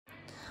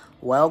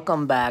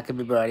Welcome back,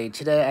 everybody.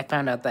 Today I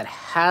found out that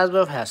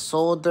Hasbro has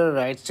sold the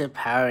rights to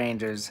Power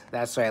Rangers.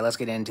 That's right, let's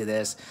get into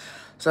this.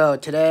 So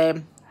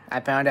today I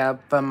found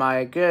out from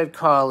my good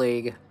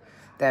colleague,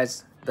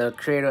 that's the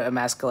creator of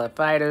Masculine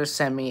Fighters,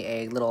 sent me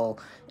a little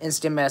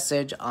instant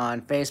message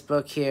on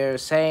Facebook here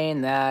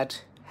saying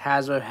that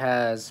Hasbro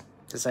has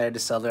decided to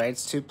sell the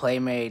rights to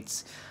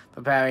Playmates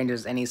for Power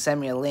Rangers, and he sent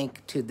me a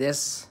link to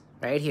this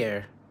right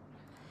here.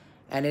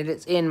 And it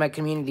is in my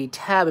community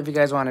tab if you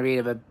guys want to read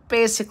it. But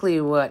basically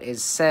what it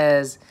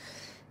says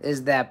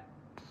is that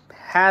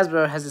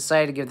Hasbro has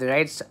decided to give the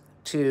rights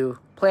to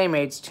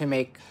Playmates to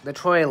make the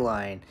toy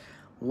line.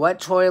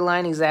 What toy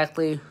line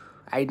exactly?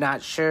 I'm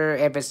not sure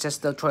if it's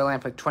just the toy line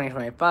for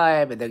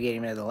 2025, if they're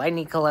getting rid of the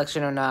Lightning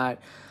Collection or not.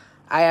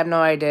 I have no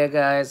idea,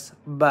 guys,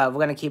 but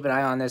we're going to keep an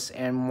eye on this,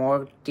 and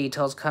more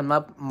details come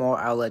up, more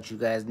I'll let you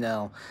guys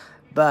know.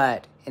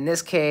 But in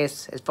this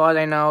case, as far as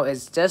I know,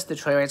 it's just the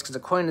toy rights, because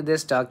according to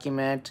this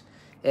document,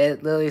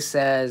 it literally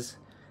says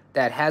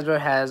that Hasbro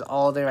has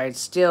all the rights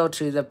still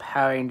to the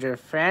Power Ranger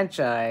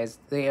franchise.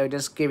 They are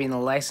just giving the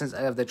license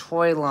of the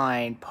toy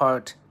line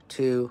part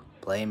to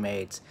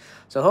Playmates.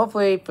 So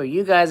hopefully for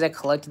you guys that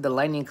collected the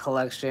Lightning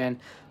Collection,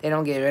 they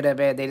don't get rid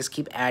of it. They just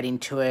keep adding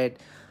to it.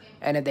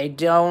 And if they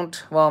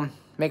don't, well,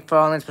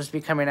 McFarlane's supposed to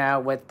be coming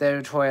out with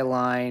their toy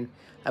line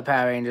of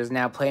Power Rangers.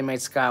 Now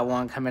Playmates got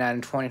one coming out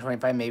in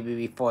 2025, maybe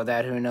before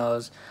that, who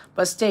knows.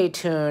 But stay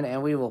tuned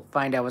and we will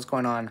find out what's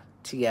going on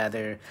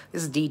together.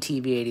 This is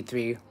D.T.V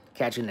 83.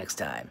 Catch you next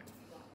time.